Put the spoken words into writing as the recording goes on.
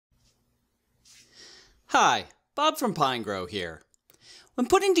Hi, Bob from Pinegrow here. When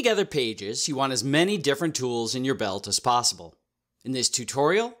putting together pages, you want as many different tools in your belt as possible. In this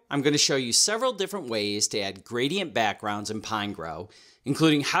tutorial, I'm going to show you several different ways to add gradient backgrounds in Pinegrow,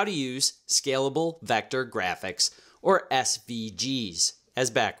 including how to use scalable vector graphics, or SVGs, as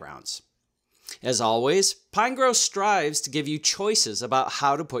backgrounds. As always, Pinegrow strives to give you choices about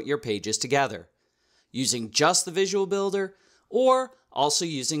how to put your pages together, using just the Visual Builder or also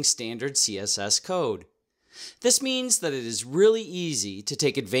using standard CSS code. This means that it is really easy to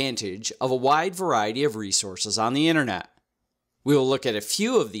take advantage of a wide variety of resources on the internet. We will look at a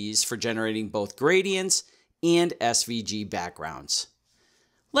few of these for generating both gradients and SVG backgrounds.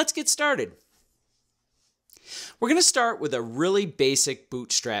 Let's get started. We're going to start with a really basic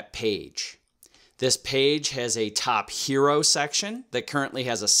bootstrap page. This page has a top hero section that currently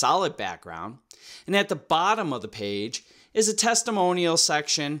has a solid background, and at the bottom of the page is a testimonial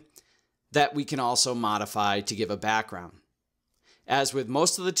section that we can also modify to give a background. As with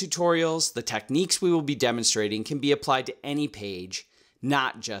most of the tutorials, the techniques we will be demonstrating can be applied to any page,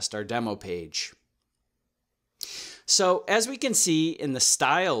 not just our demo page. So as we can see in the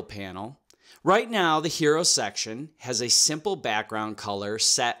Style panel, right now the Hero section has a simple background color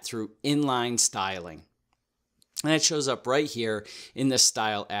set through inline styling. And that shows up right here in the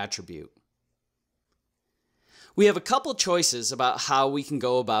Style attribute. We have a couple choices about how we can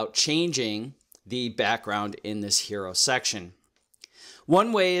go about changing the background in this Hero section.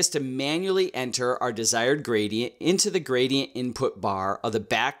 One way is to manually enter our desired gradient into the gradient input bar of the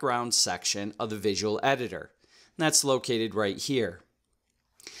background section of the visual editor. And that's located right here.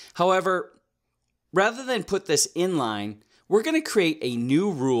 However, rather than put this inline, we're going to create a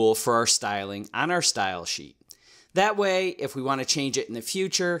new rule for our styling on our style sheet. That way, if we want to change it in the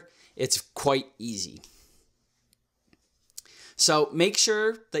future, it's quite easy. So make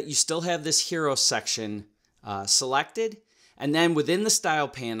sure that you still have this Hero section selected, and then within the Style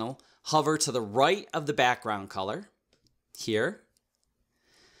panel, hover to the right of the background color, here,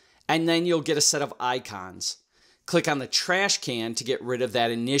 and then you'll get a set of icons. Click on the trash can to get rid of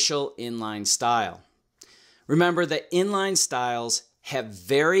that initial inline style. Remember that inline styles have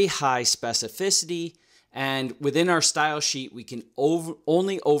very high specificity, and within our style sheet, we can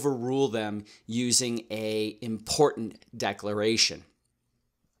only overrule them using an important declaration.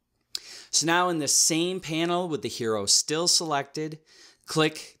 So now in the same panel with the Hero still selected,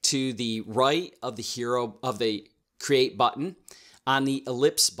 click to the right of the Hero of the Create button on the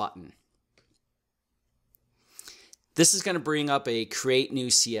ellipse button. This is going to bring up a Create New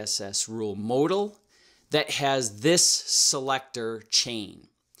CSS Rule modal that has this selector chain.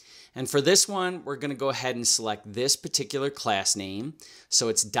 And for this one, we're going to go ahead and select this particular class name. So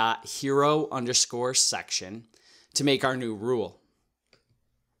it's .hero_section to make our new rule.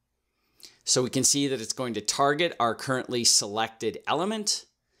 So we can see that it's going to target our currently selected element,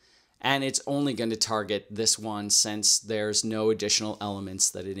 and it's only going to target this one since there's no additional elements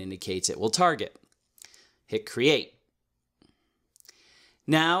that it indicates it will target. Hit Create.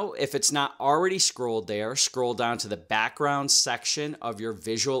 Now, if it's not already scrolled there, scroll down to the background section of your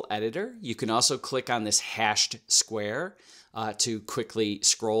visual editor. You can also click on this hashed square to quickly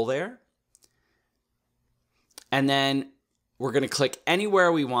scroll there. And then we're going to click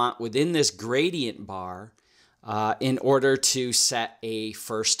anywhere we want within this gradient bar in order to set a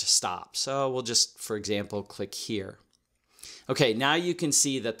first stop. So we'll just, for example, click here. Okay, now you can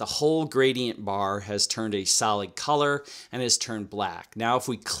see that the whole gradient bar has turned a solid color and has turned black. Now if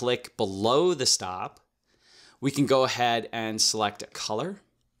we click below the stop, we can go ahead and select a color.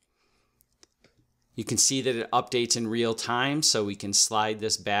 You can see that it updates in real time, so we can slide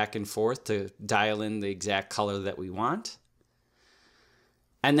this back and forth to dial in the exact color that we want.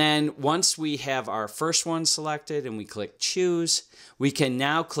 And then once we have our first one selected and we click Choose, we can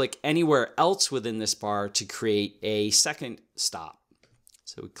now click anywhere else within this bar to create a second stop.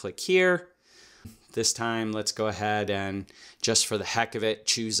 So we click here. This time, let's go ahead and just for the heck of it,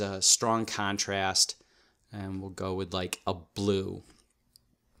 choose a strong contrast, and we'll go with like a blue.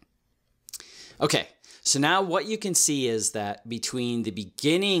 Okay, so now what you can see is that between the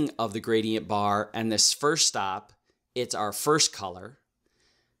beginning of the gradient bar and this first stop, it's our first color.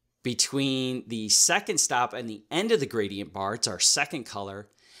 Between the second stop and the end of the gradient bar, it's our second color.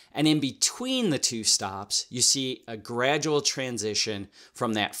 And in between the two stops, you see a gradual transition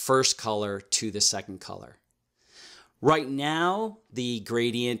from that first color to the second color. Right now, the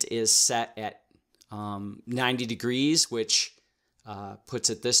gradient is set at 90 degrees, which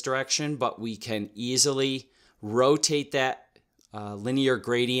puts it this direction, but we can easily rotate that linear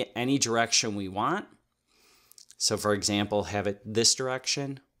gradient any direction we want. So for example, have it this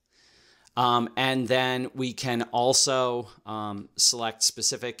direction. And then we can also select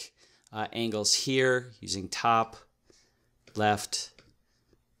specific angles here using top, left,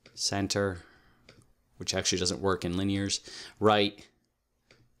 center, which actually doesn't work in linears, right,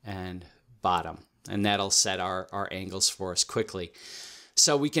 and bottom. And that'll set our angles for us quickly.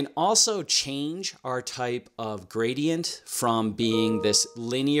 So we can also change our type of gradient from being this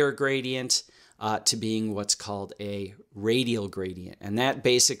linear gradient to being what's called a radial gradient. And that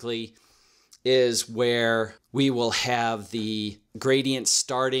basically is where we will have the gradient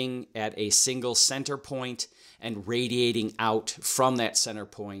starting at a single center point and radiating out from that center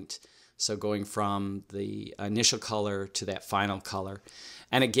point. So going from the initial color to that final color.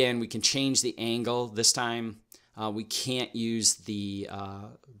 And again, we can change the angle. This time we can't use the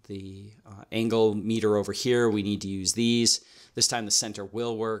angle meter over here. We need to use these. This time the center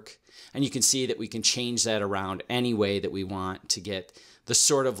will work. And you can see that we can change that around any way that we want to get the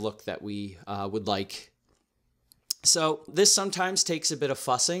sort of look that we would like. So this sometimes takes a bit of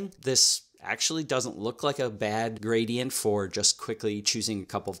fussing. This actually doesn't look like a bad gradient for just quickly choosing a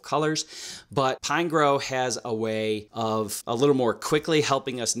couple of colors, but Pinegrow has a way of a little more quickly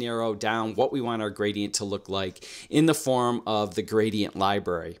helping us narrow down what we want our gradient to look like in the form of the gradient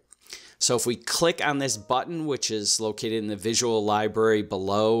library. So if we click on this button, which is located in the visual library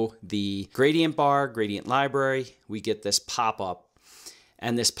below the gradient bar, gradient library, we get this pop-up.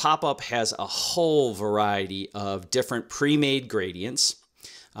 And this pop-up has a whole variety of different pre-made gradients.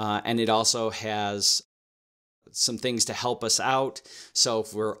 And it also has some things to help us out. So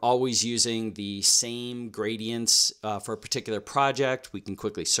if we're always using the same gradients for a particular project, we can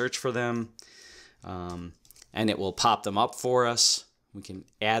quickly search for them. And it will pop them up for us. We can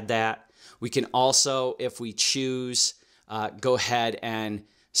add that. We can also, if we choose, go ahead and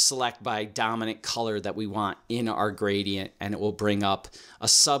select by dominant color that we want in our gradient, and it will bring up a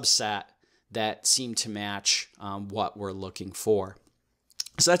subset that seem to match what we're looking for.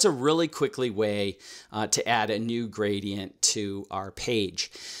 So that's a really quickly way to add a new gradient to our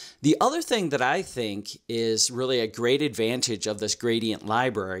page. The other thing that I think is really a great advantage of this gradient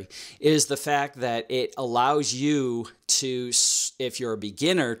library is the fact that it allows you to, if you're a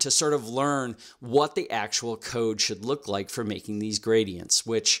beginner, to sort of learn what the actual code should look like for making these gradients,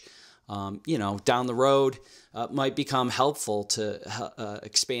 which, you know, down the road might become helpful to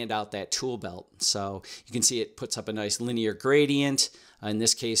expand out that tool belt. So you can see it puts up a nice linear gradient. In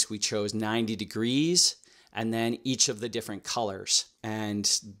this case, we chose 90 degrees. And then each of the different colors, and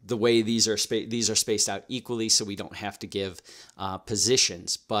the way these are spaced out equally, so we don't have to give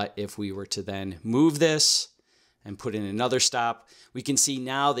positions. But if we were to then move this and put in another stop, we can see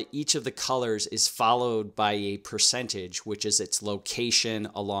now that each of the colors is followed by a percentage, which is its location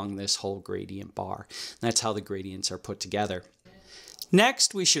along this whole gradient bar. And that's how the gradients are put together.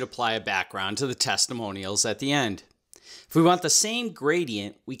 Next, we should apply a background to the testimonials at the end. If we want the same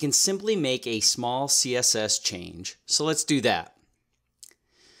gradient, we can simply make a small CSS change. So let's do that.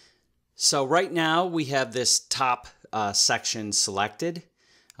 So right now we have this top section selected.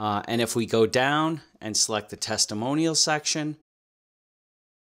 And if we go down and select the testimonial section,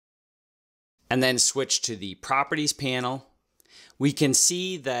 and then switch to the properties panel, we can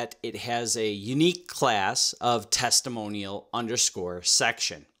see that it has a unique class of testimonial underscore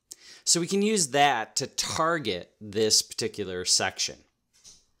section. So we can use that to target this particular section.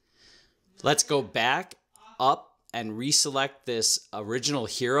 Let's go back up and reselect this original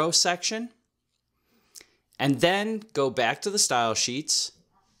hero section, and then go back to the style sheets.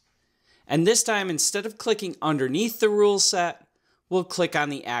 And this time, instead of clicking underneath the rule set, we'll click on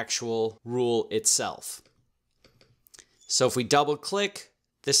the actual rule itself. So if we double click,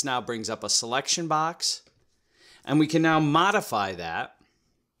 this now brings up a selection box, and we can now modify that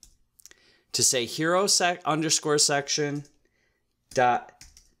to say hero underscore section dot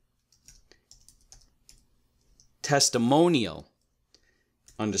testimonial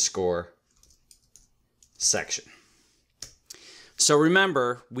underscore section. So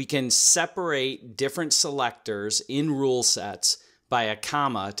remember, we can separate different selectors in rule sets by a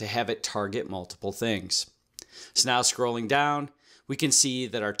comma to have it target multiple things. So now scrolling down, we can see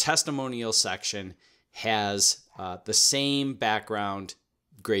that our testimonial section has the same background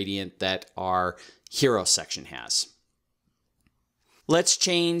gradient that our hero section has. Let's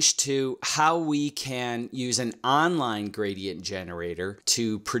change to how we can use an online gradient generator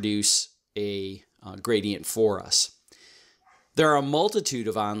to produce a gradient for us. There are a multitude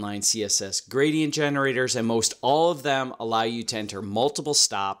of online CSS gradient generators, and most all of them allow you to enter multiple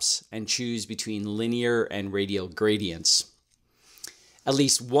stops and choose between linear and radial gradients. At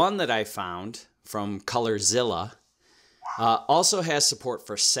least one that I found from ColorZilla Also has support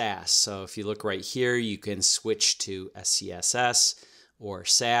for Sass. So if you look right here, you can switch to SCSS or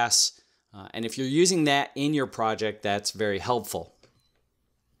Sass. And if you're using that in your project, that's very helpful.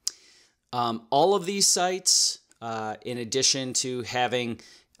 All of these sites, in addition to having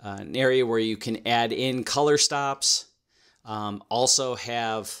an area where you can add in color stops, also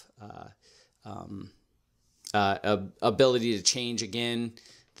have ability to change again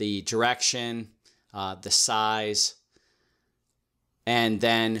the direction, the size, and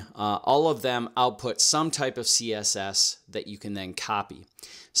then all of them output some type of CSS that you can then copy.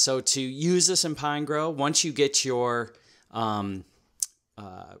 So to use this in Pinegrow, once you get your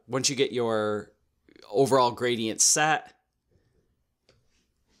overall gradient set,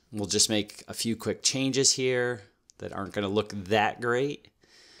 we'll just make a few quick changes here that aren't going to look that great.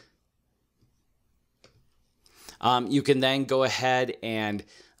 You can then go ahead and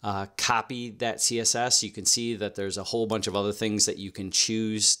copy that CSS. You can see that there's a whole bunch of other things that you can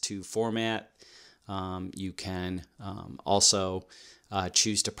choose to format. You can also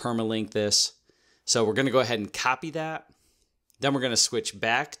choose to permalink this. So we're going to go ahead and copy that. Then we're going to switch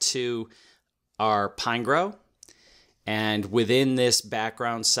back to our Pinegrow. And within this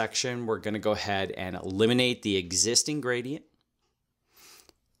background section, we're going to go ahead and eliminate the existing gradient.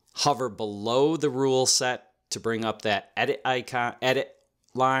 Hover below the rule set to bring up that edit icon, edit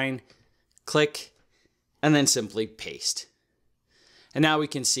line, click, and then simply paste. And now we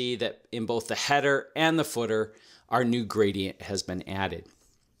can see that in both the header and the footer, our new gradient has been added.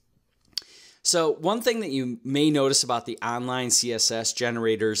 So one thing that you may notice about the online CSS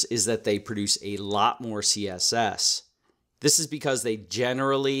generators is that they produce a lot more CSS. This is because they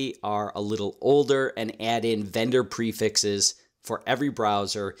generally are a little older and add in vendor prefixes for every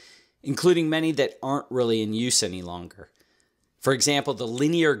browser, including many that aren't really in use any longer. For example, the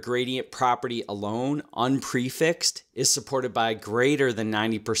linear gradient property alone, unprefixed, is supported by greater than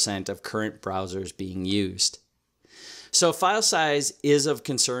 90% of current browsers being used. So if file size is of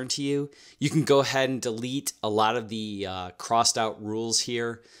concern to you, you can go ahead and delete a lot of the crossed out rules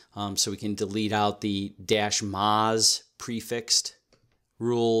here. So we can delete out the -moz prefixed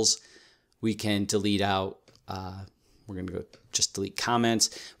rules. We can delete out, we're going to go just delete comments.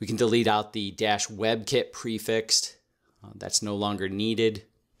 We can delete out the -webkit prefixed. That's no longer needed.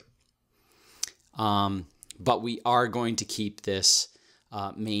 But we are going to keep this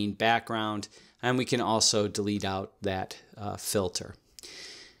main background, and we can also delete out that filter.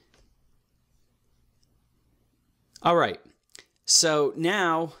 All right, so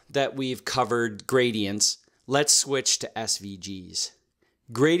now that we've covered gradients, let's switch to SVGs.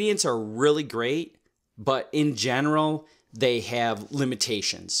 Gradients are really great, but in general, they have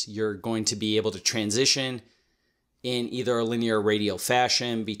limitations. You're going to be able to transition in either a linear or radial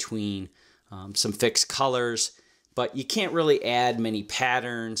fashion between some fixed colors, but you can't really add many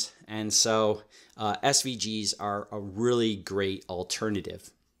patterns, and so SVGs are a really great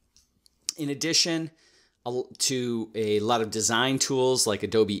alternative. In addition to a lot of design tools like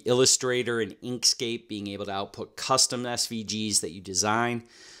Adobe Illustrator and Inkscape being able to output custom SVGs that you design,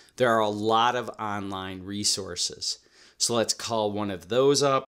 there are a lot of online resources. So let's call one of those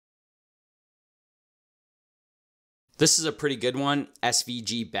up. This is a pretty good one,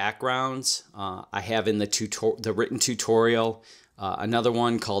 SVG Backgrounds. I have in the written tutorial another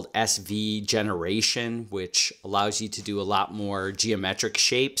one called SVG Generation, which allows you to do a lot more geometric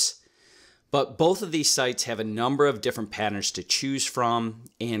shapes. But both of these sites have a number of different patterns to choose from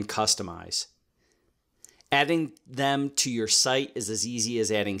and customize. Adding them to your site is as easy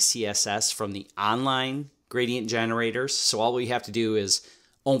as adding CSS from the online gradient generators. So all we have to do is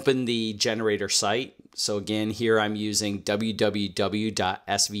open the generator site. So again, here I'm using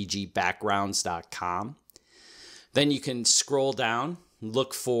www.svgbackgrounds.com. Then you can scroll down,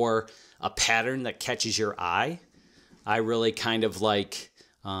 look for a pattern that catches your eye. I really kind of like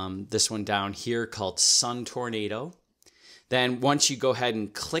this one down here called Sun Tornado. Then once you go ahead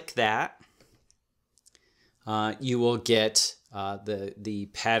and click that, you will get the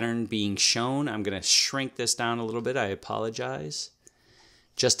pattern being shown. I'm going to shrink this down a little bit. I apologize.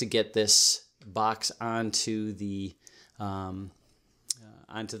 Just to get this box onto the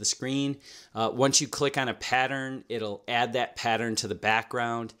screen. Once you click on a pattern, it'll add that pattern to the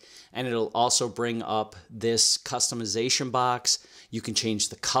background, and it'll also bring up this customization box. You can change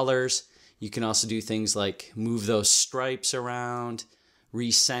the colors. You can also do things like move those stripes around,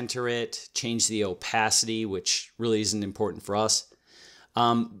 recenter it, change the opacity, which really isn't important for us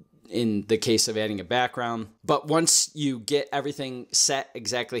in the case of adding a background. But once you get everything set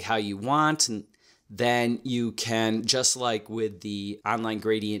exactly how you want, and then you can, just like with the online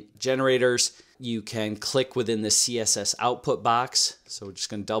gradient generators, you can click within the CSS output box. So we're just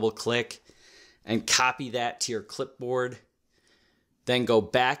going to double click and copy that to your clipboard. Then go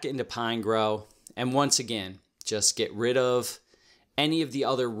back into Pinegrow. And once again, just get rid of any of the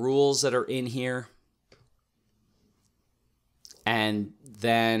other rules that are in here. And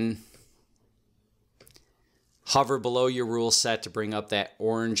then hover below your rule set to bring up that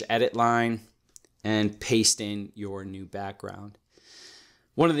orange edit line and paste in your new background.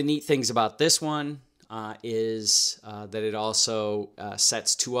 One of the neat things about this one is that it also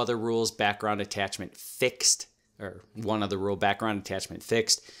sets two other rules, background attachment fixed, or one other rule, background attachment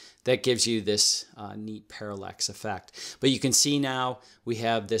fixed. That gives you this neat parallax effect. But you can see now we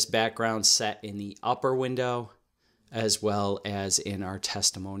have this background set in the upper window as well as in our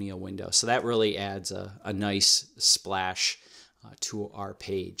testimonial window. So that really adds a nice splash to our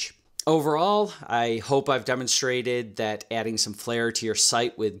page. Overall, I hope I've demonstrated that adding some flair to your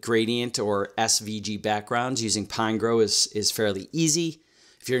site with gradient or SVG backgrounds using Pinegrow is fairly easy.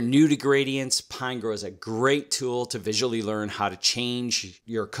 If you're new to gradients, Pinegrow is a great tool to visually learn how to change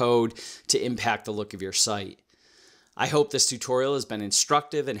your code to impact the look of your site. I hope this tutorial has been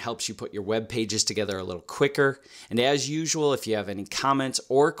instructive and helps you put your web pages together a little quicker. And as usual, if you have any comments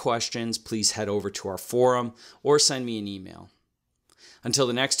or questions, please head over to our forum or send me an email. Until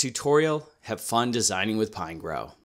the next tutorial, have fun designing with Pinegrow.